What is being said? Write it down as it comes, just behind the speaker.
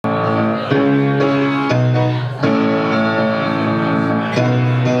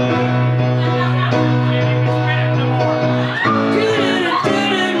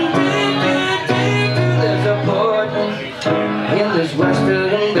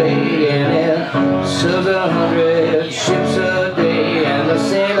Western Bay, and it serves 100 ships a day, and the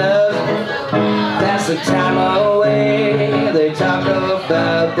sailors pass the time away. They talk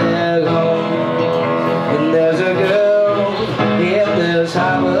about their home, and there's a girl in this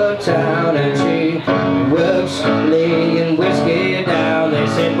harbor town, and she works laying whiskey down. They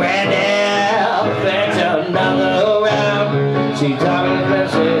say, Brandy, fetch another round. She talking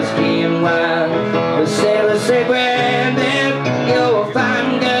about whiskey and wine. The sailors say, Brandy, you're a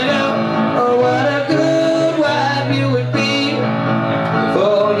fine girl. Oh, what a good wife you would be.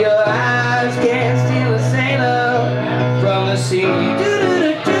 For your eyes can't steal a sailor from the sea.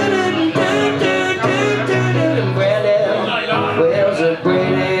 Brandy wears a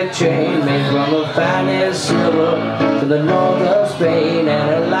braided chain made from the finest silver to the north of Spain, and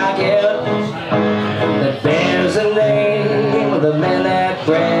I like it that bears the name of the man that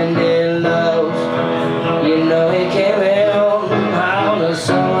Brandy loves. You know he came on a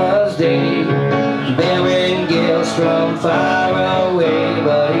summer's day, bearing gifts from far away,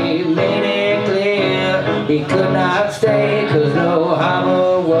 but he made it clear he could not stay, 'cause no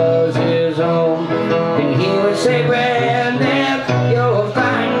harbor was his home. And he would say, Brandy, you're a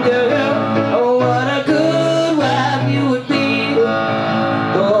fine girl. Oh, what a good wife you would be.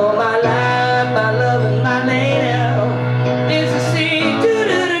 Oh, my life, my love, and my lady is the sea.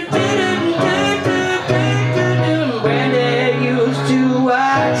 Brandy used to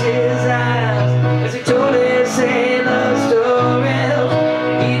watch his eyes as he told his sailor stories.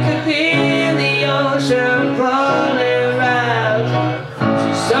 He could feel the ocean falling rise.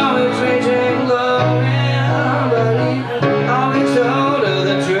 She saw his raging glory, but he always told her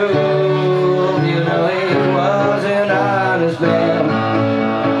the truth. You know he was an honest man,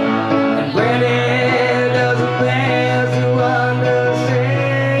 and Brandy doesn't fail to understand.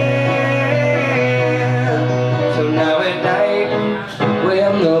 So now at night,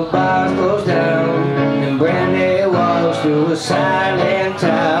 when the bars close down, and Brandy walks through a silent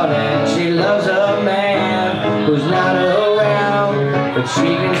town, and she loves a man who's not around, but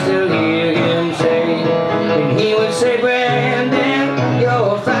she can still hear him say, and he would say, Brandy,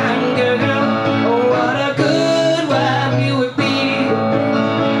 you're a fine girl. Oh, what a good wife you would be.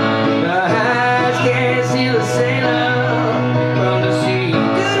 My eyes can't steal a sailor from the sea.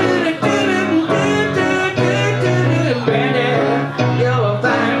 Brandy, you're a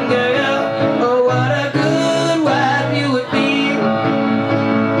fine girl. Oh, what a good wife you would be.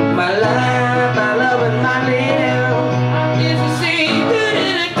 My life, my love, and my lady is the sea.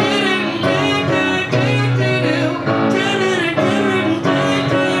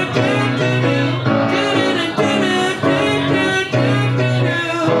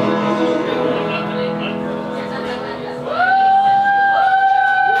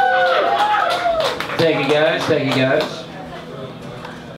 Thank you guys, thank you guys.